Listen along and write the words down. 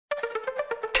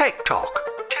Tech Talk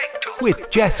with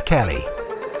Jess Kelly.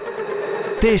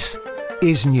 This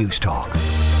is News Talk.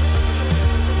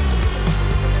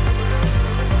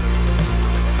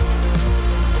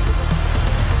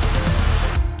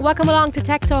 Welcome along to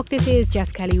Tech Talk. This is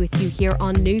Jess Kelly with you here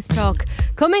on News Talk.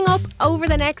 Coming up over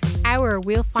the next hour,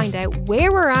 we'll find out where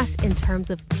we're at in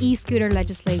terms of e-scooter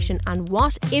legislation and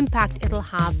what impact it'll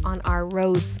have on our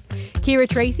roads. Ciara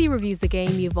Tracy reviews the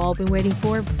game you've all been waiting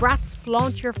for. Bratz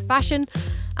flaunt your fashion.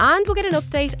 And we'll get an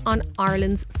update on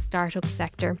Ireland's startup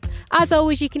sector. As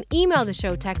always, you can email the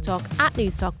show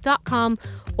techtalk@newstalk.com,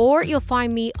 or you'll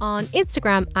find me on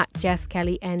Instagram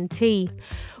 @JessKellyNT.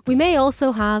 We may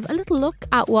also have a little look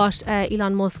at what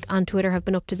Elon Musk and Twitter have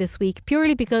been up to this week,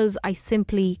 purely because I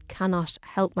simply cannot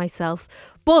help myself.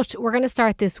 But we're going to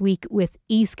start this week with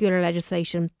e-scooter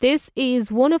legislation. This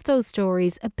is one of those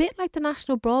stories, a bit like the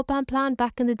National Broadband Plan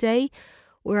back in the day,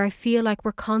 where I feel like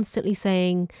we're constantly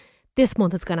saying, this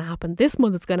month it's going to happen, this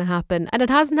month it's going to happen, and it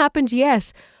hasn't happened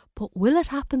yet. But will it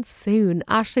happen soon?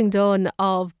 Aisling Dunne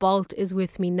of Bolt is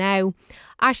with me now.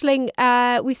 Aisling,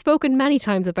 we've spoken many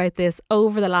times about this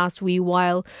over the last wee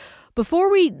while. Before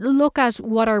we look at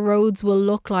what our roads will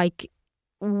look like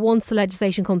once the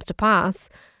legislation comes to pass,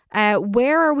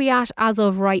 where are we at as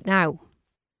of right now?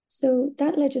 So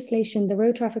that legislation, the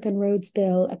Road Traffic and Roads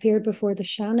Bill, appeared before the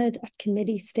Seanad at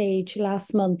committee stage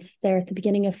last month, there at the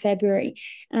beginning of February.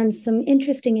 And some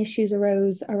interesting issues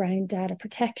arose around data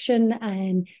protection,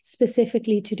 and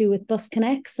specifically to do with bus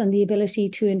connects and the ability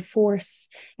to enforce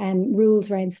rules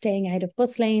around staying out of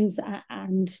bus lanes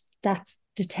and that's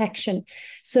detection.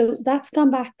 So that's gone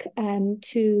back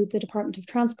to the Department of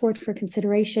Transport for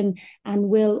consideration and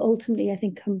will ultimately, I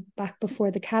think, come back before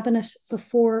the Cabinet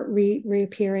before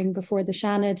reappearing before the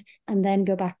Seanad and then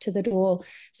go back to the Dáil.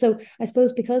 So I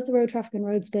suppose because the Road Traffic and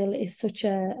Roads Bill is such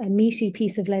a meaty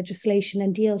piece of legislation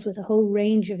and deals with a whole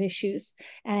range of issues,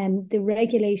 the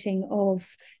regulating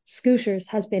of scooters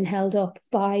has been held up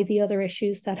by the other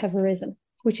issues that have arisen,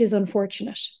 which is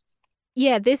unfortunate.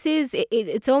 Yeah,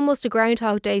 it's almost a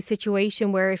Groundhog Day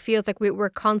situation where it feels like we're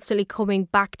constantly coming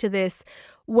back to this.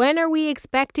 When are we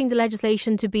expecting the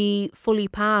legislation to be fully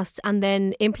passed and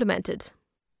then implemented?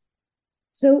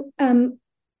 So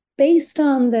based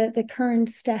on the current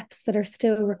steps that are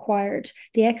still required,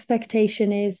 the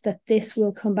expectation is that this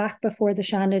will come back before the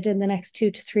Seanad in the next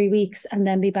 2 to 3 weeks and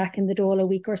then be back in the Dáil a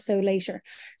week or so later.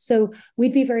 So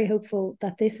we'd be very hopeful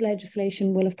that this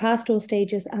legislation will have passed all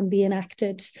stages and be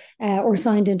enacted or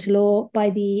signed into law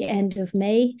by the end of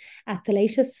May at the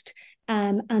latest.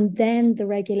 And then the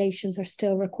regulations are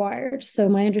still required. So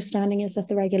my understanding is that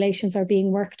the regulations are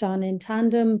being worked on in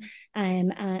tandem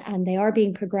and they are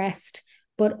being progressed.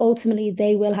 But ultimately,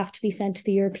 they will have to be sent to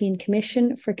the European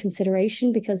Commission for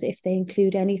consideration, because if they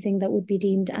include anything that would be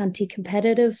deemed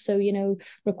anti-competitive, so,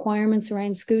 requirements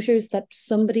around scooters that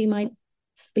somebody might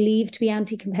believe to be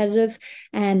anti-competitive,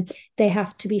 they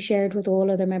have to be shared with all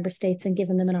other member states and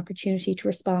given them an opportunity to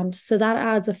respond. So that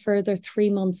adds a further 3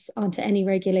 months onto any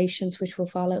regulations which will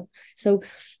follow. So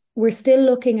we're still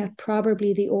looking at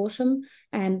probably the autumn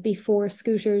before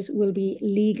scooters will be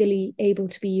legally able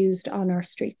to be used on our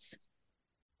streets.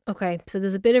 Okay, so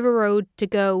there's a bit of a road to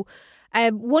go.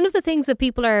 One of the things that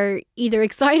people are either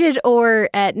excited or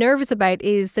nervous about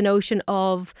is the notion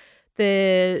of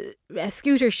the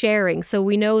scooter sharing. So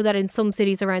we know that in some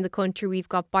cities around the country, we've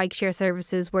got bike share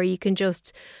services where you can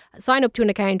just sign up to an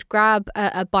account, grab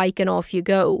a bike and off you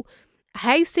go.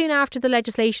 How soon after the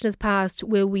legislation is passed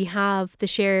will we have the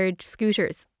shared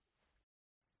scooters?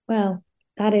 Well,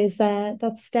 that's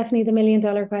definitely the $1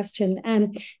 million question.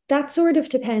 That sort of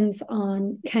depends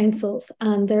on councils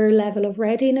and their level of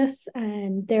readiness.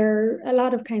 There are a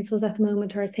lot of councils at the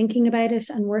moment are thinking about it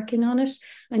and working on it.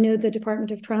 I know the Department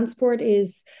of Transport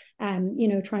is,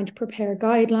 trying to prepare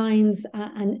guidelines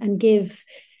and give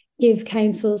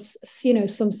councils,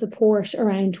 some support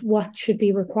around what should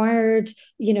be required.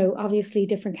 Obviously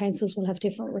different councils will have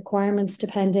different requirements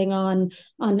depending on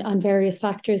various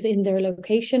factors in their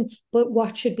location, but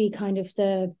what should be kind of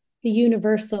the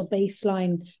universal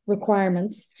baseline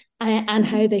requirements and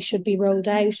how they should be rolled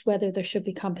out, whether there should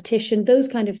be competition, those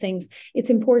kind of things. It's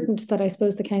important that I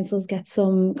suppose the councils get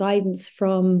some guidance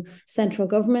from central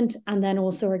government and then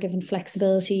also are given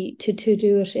flexibility to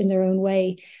do it in their own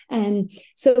way.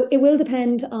 So it will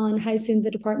depend on how soon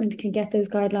the department can get those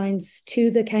guidelines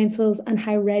to the councils and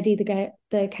how ready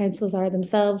the councils are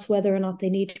themselves, whether or not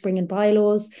they need to bring in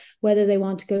bylaws, whether they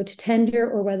want to go to tender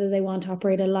or whether they want to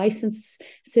operate a license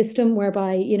system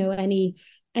whereby,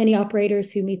 any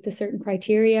operators who meet the certain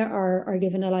criteria are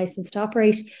given a license to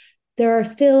operate. there are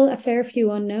still a fair few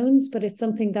unknowns, but it's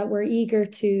something that we're eager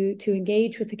to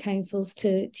engage with the councils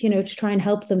to try and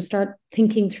help them start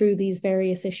thinking through these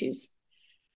various issues.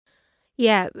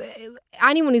 Yeah,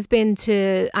 anyone who's been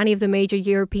to any of the major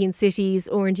European cities,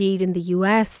 or indeed in the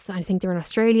US, I think they're in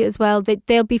Australia as well,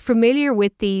 they'll be familiar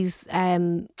with these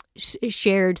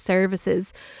shared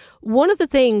services. One of the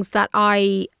things that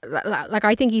I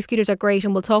think e-scooters are great,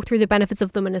 and we'll talk through the benefits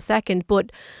of them in a second,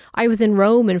 but I was in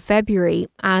Rome in February,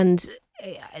 and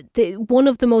one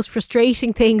of the most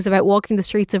frustrating things about walking the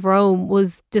streets of Rome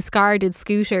was discarded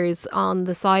scooters on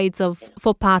the sides of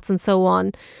footpaths and so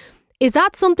on. Is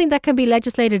that something that can be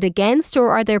legislated against,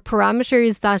 or are there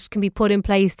parameters that can be put in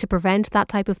place to prevent that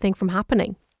type of thing from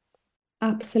happening?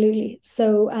 Absolutely.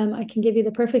 So I can give you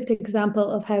the perfect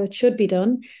example of how it should be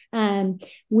done.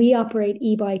 We operate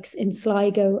e-bikes in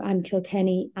Sligo and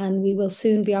Kilkenny, and we will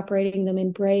soon be operating them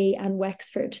in Bray and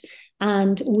Wexford.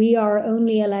 And we are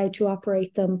only allowed to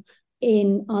operate them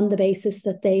on the basis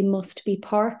that they must be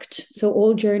parked. So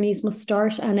all journeys must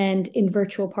start and end in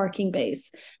virtual parking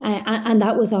bays. And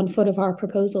that was on foot of our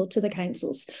proposal to the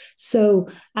councils. So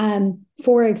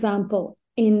for example,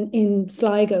 in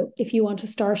Sligo, if you want to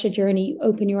start a journey,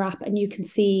 open your app and you can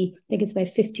see, I think it's about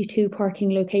 52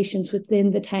 parking locations within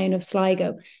the town of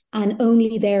Sligo, and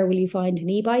only there will you find an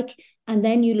e-bike. And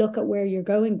then you look at where you're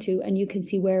going to and you can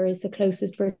see where is the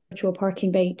closest virtual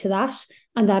parking bay to that,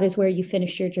 and that is where you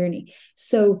finish your journey.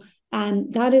 So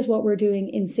that is what we're doing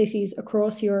in cities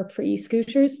across Europe for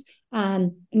e-scooters.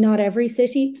 Not every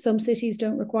city, some cities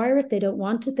don't require it, they don't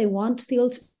want it, they want the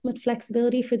ultimate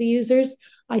flexibility for the users.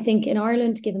 I think in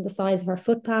Ireland, given the size of our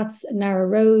footpaths, narrow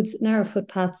roads, narrow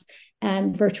footpaths,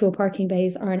 virtual parking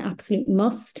bays are an absolute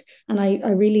must. And I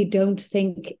really don't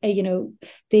think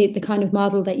the kind of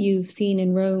model that you've seen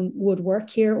in Rome would work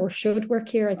here or should work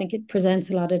here. I think it presents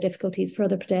a lot of difficulties for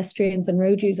other pedestrians and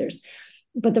road users.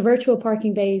 But the virtual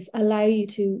parking bays allow you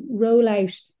to roll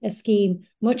out a scheme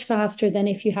much faster than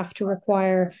if you have to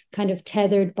require kind of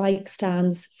tethered bike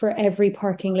stands for every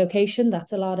parking location.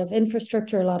 That's a lot of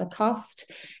infrastructure, a lot of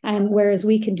cost. Whereas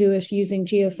we can do it using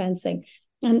geofencing.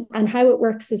 And how it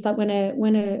works is that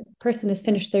when a person has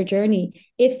finished their journey,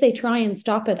 if they try and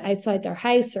stop it outside their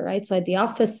house or outside the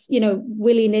office,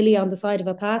 willy-nilly on the side of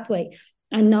a pathway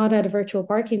and not at a virtual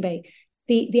parking bay,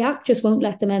 the app just won't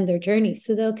let them end their journey.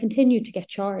 So they'll continue to get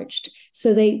charged.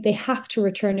 So they have to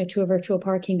return it to a virtual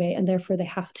parking bay, and therefore they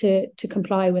have to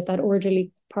comply with that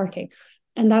orderly parking.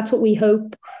 And that's what we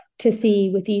hope to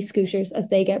see with e-scooters as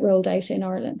they get rolled out in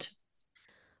Ireland.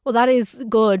 Well, that is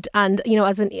good. And,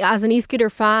 as an e-scooter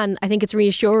fan, I think it's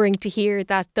reassuring to hear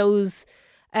that those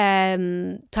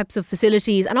types of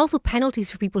facilities and also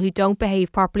penalties for people who don't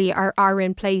behave properly are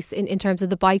in place in terms of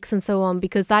the bikes and so on,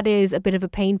 because that is a bit of a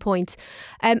pain point.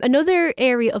 Another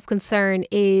area of concern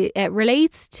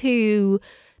relates to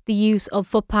the use of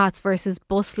footpaths versus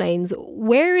bus lanes.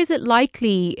 Where is it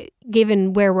likely,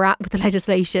 given where we're at with the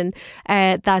legislation,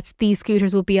 that these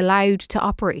scooters will be allowed to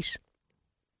operate?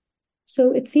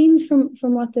 So it seems from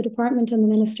what the department and the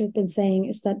minister have been saying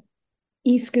is that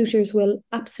e-scooters will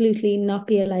absolutely not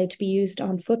be allowed to be used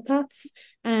on footpaths.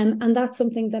 And that's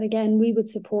something that, again, we would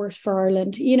support for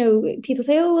Ireland. People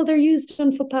say, oh, well, they're used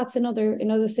on footpaths in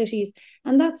other cities.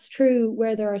 And that's true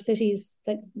where there are cities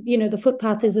that, the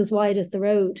footpath is as wide as the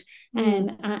road.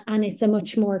 And it's a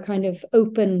much more kind of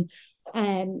open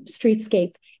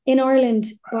streetscape. In Ireland,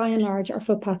 by and large, our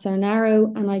footpaths are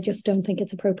narrow, and I just don't think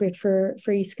it's appropriate for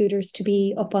e-scooters to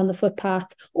be up on the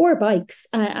footpath or bikes,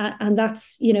 and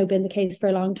that's been the case for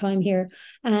a long time here,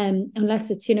 unless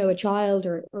it's a child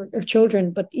or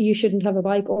children, but you shouldn't have a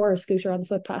bike or a scooter on the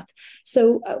footpath.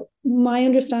 So my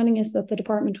understanding is that the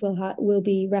department will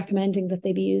be recommending that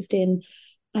they be used in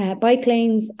bike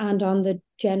lanes and on the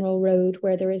general road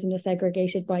where there isn't a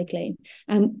segregated bike lane.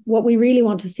 And what we really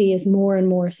want to see is more and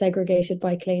more segregated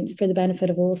bike lanes for the benefit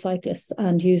of all cyclists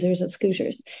and users of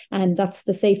scooters. And that's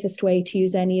the safest way to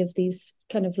use any of these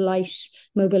kind of light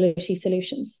mobility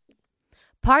solutions.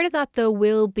 Part of that, though,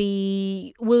 will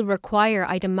require,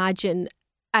 I'd imagine,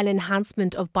 an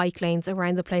enhancement of bike lanes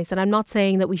around the place. And I'm not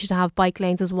saying that we should have bike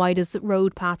lanes as wide as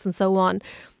road paths and so on.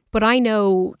 But I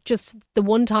know just the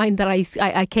one time that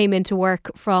I came into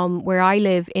work from where I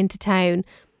live into town,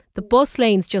 the bus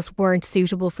lanes just weren't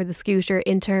suitable for the scooter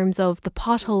in terms of the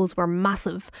potholes were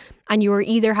massive. And you were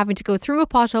either having to go through a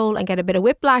pothole and get a bit of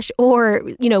whiplash or,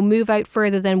 move out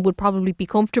further than would probably be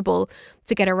comfortable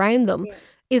to get around them. Yeah.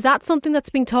 Is that something that's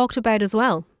being talked about as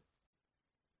well?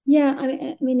 Yeah,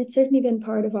 I mean, it's certainly been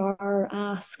part of our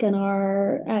ask and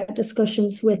our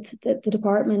discussions with the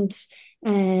department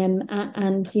and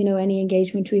any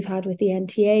engagement we've had with the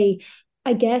NTA.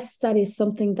 I guess that is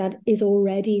something that is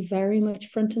already very much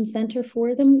front and center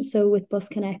for them. So with Bus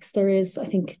Connects, there is, I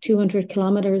think, 200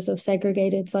 kilometres of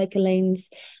segregated cycle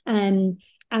lanes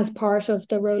as part of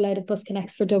the rollout of Bus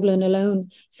Connects for Dublin alone.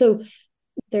 So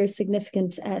there's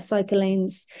significant cycle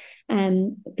lanes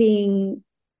being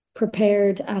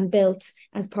prepared and built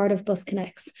as part of Bus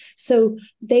Connects. So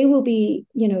they will be,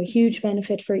 a huge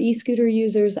benefit for e-scooter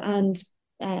users and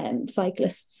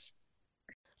cyclists.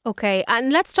 Okay,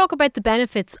 and let's talk about the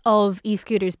benefits of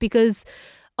e-scooters, because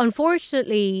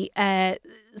unfortunately,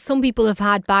 some people have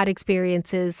had bad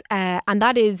experiences, and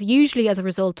that is usually as a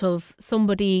result of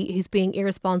somebody who's being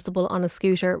irresponsible on a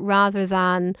scooter rather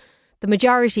than the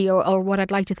majority, or what I'd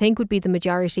like to think would be the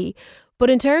majority. But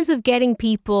in terms of getting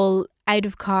people out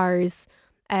of cars,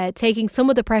 taking some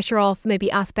of the pressure off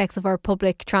maybe aspects of our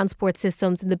public transport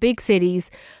systems in the big cities,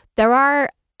 there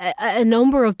are a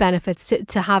number of benefits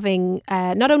to having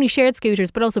not only shared scooters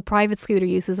but also private scooter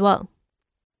use as well.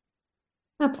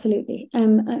 Absolutely.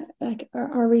 Like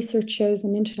our research shows,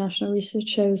 and international research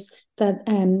shows, that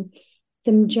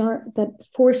that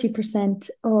 40%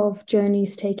 of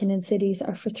journeys taken in cities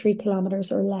are for 3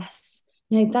 kilometers or less.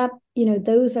 Now that,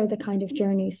 those are the kind of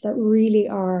journeys that really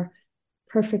are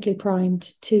perfectly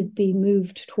primed to be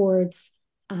moved towards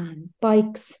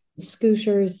bikes,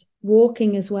 scooters,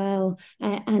 walking as well,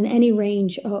 and any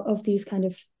range of these kind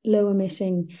of low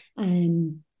emitting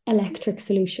electric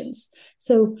solutions.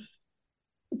 So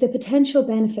the potential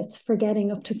benefits for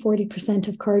getting up to 40%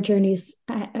 of car journeys,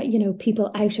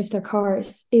 people out of their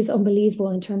cars, is unbelievable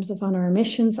in terms of on our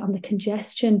emissions, on the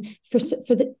congestion,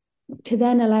 to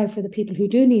then allow for the people who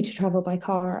do need to travel by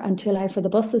car, and to allow for the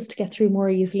buses to get through more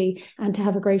easily, and to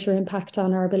have a greater impact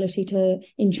on our ability to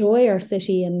enjoy our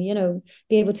city and,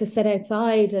 be able to sit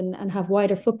outside and have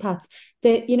wider footpaths.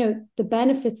 The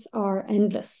benefits are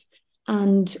endless.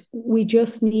 And we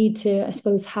just need to, I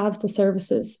suppose, have the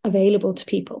services available to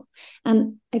people.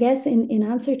 And I guess in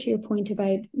answer to your point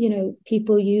about,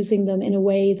 people using them in a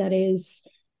way that is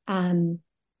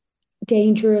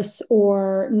dangerous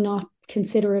or not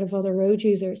considerate of other road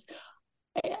users,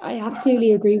 I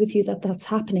absolutely agree with you that that's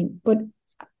happening. But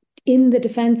in the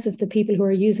defense of the people who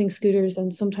are using scooters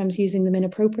and sometimes using them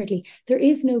inappropriately, there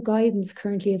is no guidance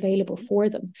currently available for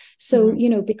them. So,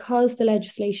 because the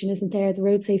legislation isn't there, the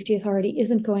Road Safety Authority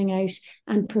isn't going out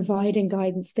and providing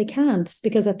guidance. They can't,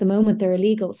 because at the moment they're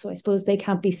illegal. So I suppose they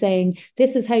can't be saying,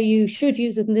 this is how you should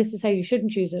use it and this is how you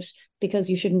shouldn't use it,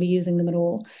 because you shouldn't be using them at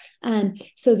all.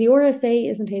 So the RSA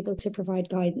isn't able to provide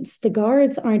guidance. The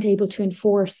guards aren't able to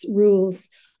enforce rules.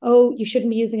 Oh, you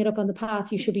shouldn't be using it up on the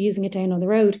path, you should be using it down on the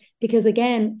road, because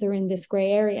again, they're in this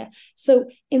grey area. So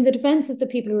in the defense of the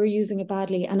people who are using it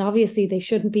badly, and obviously there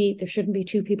shouldn't be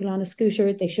 2 people on a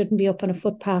scooter, they shouldn't be up on a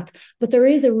footpath, but there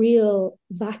is a real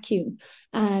vacuum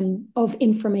of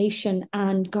information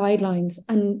and guidelines.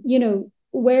 And,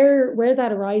 where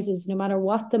that arises, no matter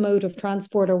what the mode of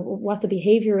transport or what the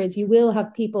behaviour is, you will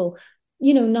have people,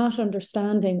 not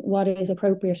understanding what is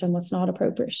appropriate and what's not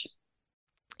appropriate.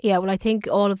 Yeah, well, I think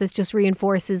all of this just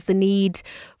reinforces the need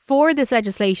for this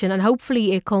legislation, and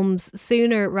hopefully it comes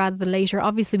sooner rather than later.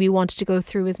 Obviously, we wanted to go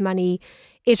through as many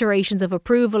iterations of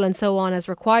approval and so on as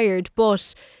required,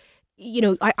 but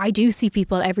I do see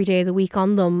people every day of the week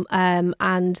on them,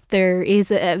 and there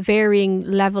is a varying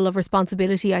level of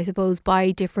responsibility, I suppose, by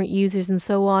different users and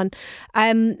so on.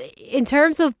 In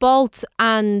terms of Bolt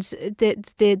and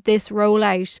this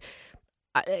rollout,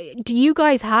 do you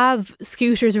guys have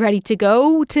scooters ready to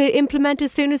go to implement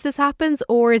as soon as this happens,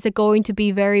 or is it going to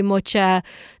be very much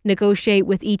negotiate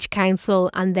with each council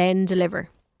and then deliver?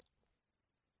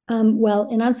 Well,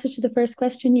 in answer to the first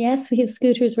question, yes, we have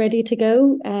scooters ready to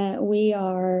go. We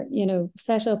are,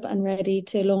 set up and ready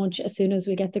to launch as soon as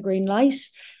we get the green light.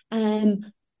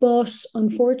 But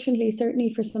unfortunately,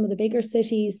 certainly for some of the bigger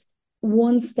cities,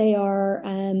 once they are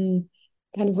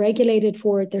kind of regulated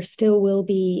for it, there still will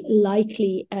be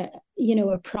likely a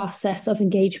process of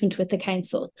engagement with the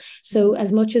council. So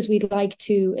as much as we'd like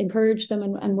to encourage them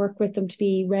and work with them to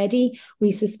be ready,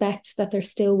 we suspect that there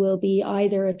still will be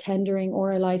either a tendering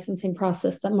or a licensing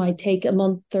process that might take a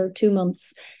month or 2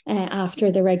 months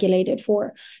after they're regulated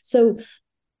for. So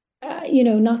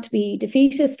not to be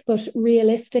defeatist, but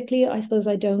realistically, I suppose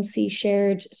I don't see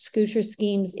shared scooter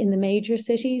schemes in the major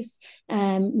cities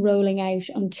rolling out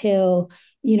until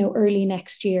early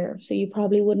next year. So you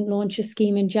probably wouldn't launch a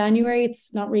scheme in January.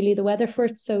 It's not really the weather for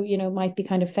it. So, it might be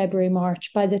kind of February,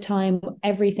 March by the time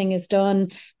everything is done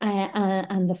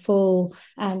and the full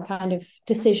kind of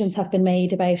decisions have been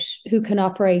made about who can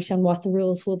operate and what the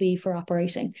rules will be for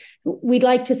operating. We'd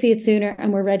like to see it sooner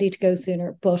and we're ready to go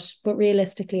sooner. But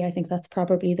realistically, I think that's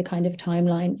probably the kind of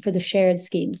timeline for the shared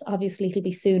schemes. Obviously, it'll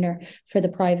be sooner for the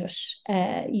private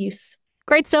use.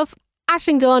 Great stuff.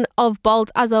 Aisling Dunne of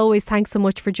Bolt, as always, thanks so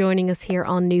much for joining us here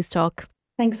on News Talk.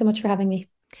 Thanks so much for having me.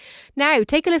 Now,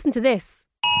 take a listen to this.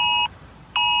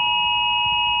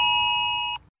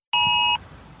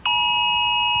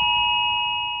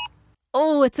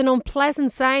 Oh, it's an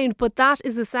unpleasant sound, but that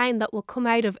is the sound that will come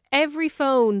out of every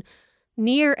phone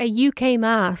near a UK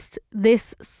mast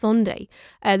this Sunday.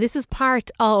 This is part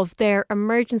of their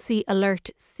emergency alert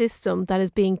system that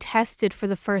is being tested for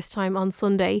the first time on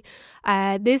Sunday.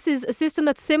 This is a system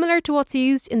that's similar to what's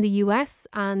used in the US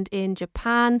and in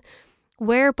Japan,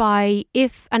 whereby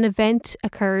if an event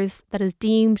occurs that is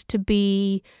deemed to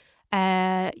be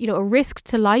a risk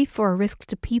to life or a risk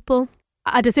to people,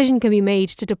 a decision can be made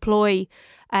to deploy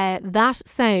that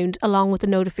sound along with a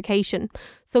notification.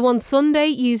 So on Sunday,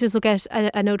 users will get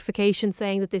a notification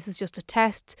saying that this is just a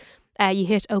test. You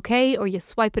hit OK or you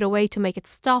swipe it away to make it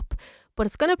stop. But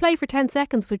it's going to play for 10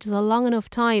 seconds, which is a long enough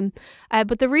time.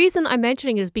 But the reason I'm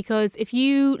mentioning it is because if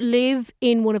you live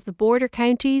in one of the border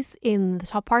counties in the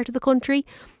top part of the country,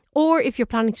 or if you're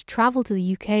planning to travel to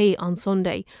the UK on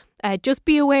Sunday, just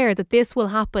be aware that this will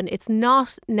happen. It's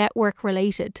not network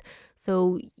related.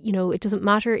 So, it doesn't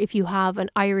matter if you have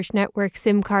an Irish network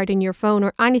SIM card in your phone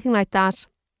or anything like that.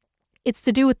 It's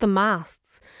to do with the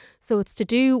masts. So it's to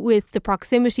do with the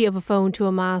proximity of a phone to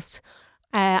a mast.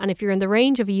 And if you're in the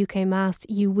range of a UK mast,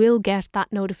 you will get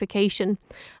that notification.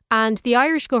 And the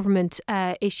Irish government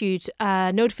issued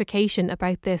a notification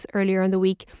about this earlier in the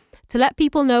week to let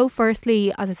people know,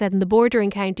 firstly, as I said, in the bordering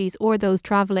counties or those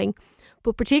travelling,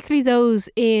 but particularly those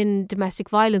in domestic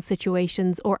violence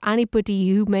situations or anybody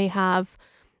who may have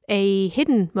a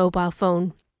hidden mobile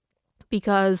phone.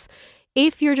 Because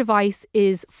if your device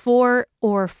is 4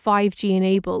 or 5G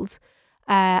enabled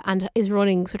and is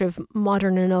running sort of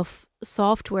modern enough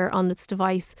software on its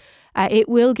device, it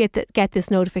will get this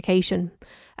notification.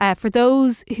 For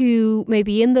those who may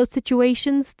be in those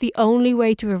situations, the only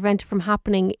way to prevent it from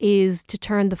happening is to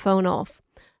turn the phone off.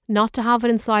 Not to have it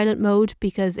in silent mode,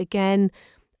 because again,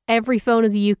 every phone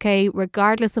in the UK,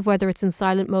 regardless of whether it's in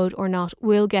silent mode or not,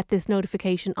 will get this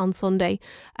notification on Sunday.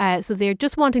 So they're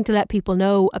just wanting to let people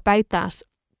know about that.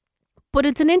 But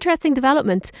it's an interesting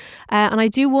development, and I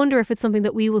do wonder if it's something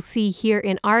that we will see here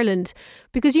in Ireland,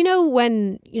 because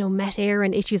when Met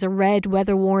Éireann issues a red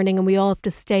weather warning and we all have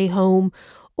to stay home,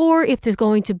 or if there's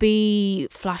going to be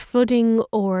flash flooding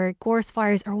or gorse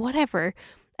fires or whatever,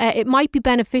 it might be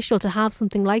beneficial to have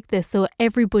something like this so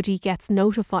everybody gets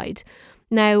notified.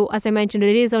 Now, as I mentioned,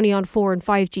 it is only on 4 and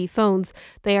 5G phones.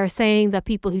 They are saying that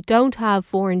people who don't have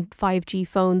 4 and 5G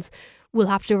phones will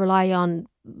have to rely on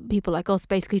people like us,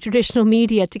 basically traditional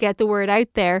media, to get the word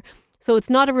out there. So it's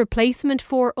not a replacement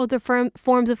for other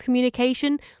forms of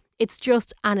communication. It's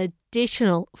just an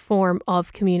additional form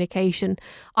of communication.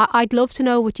 I'd love to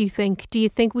know what you think. Do you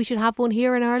think we should have one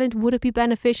here in Ireland? Would it be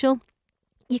beneficial?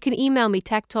 You can email me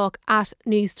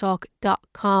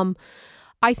techtalk@newstalk.com.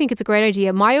 I think it's a great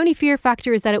idea. My only fear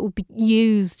factor is that it would be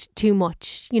used too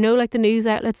much. Like the news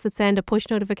outlets that send a push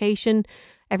notification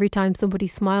every time somebody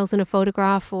smiles in a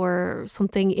photograph or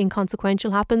something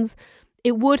inconsequential happens.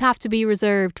 It would have to be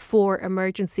reserved for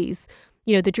emergencies.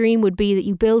 The dream would be that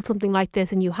you build something like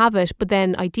this and you have it, but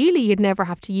then ideally you'd never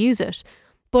have to use it.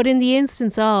 But in the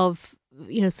instance of,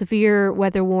 severe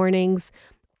weather warnings,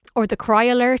 or the cry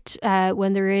alert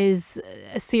when there is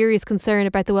a serious concern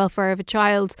about the welfare of a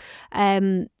child,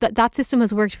 that system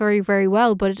has worked very, very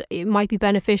well, but it might be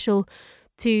beneficial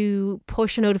to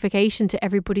push a notification to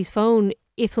everybody's phone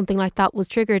if something like that was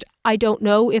triggered. I don't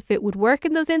know if it would work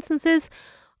in those instances.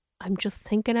 I'm just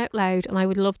thinking out loud, and I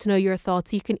would love to know your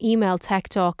thoughts. You can email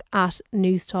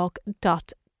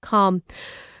techtalk@newstalk.com.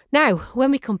 Now,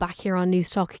 when we come back here on News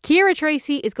Talk, Ciara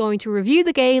Tracy is going to review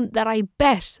the game that I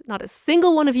bet not a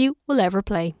single one of you will ever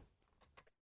play.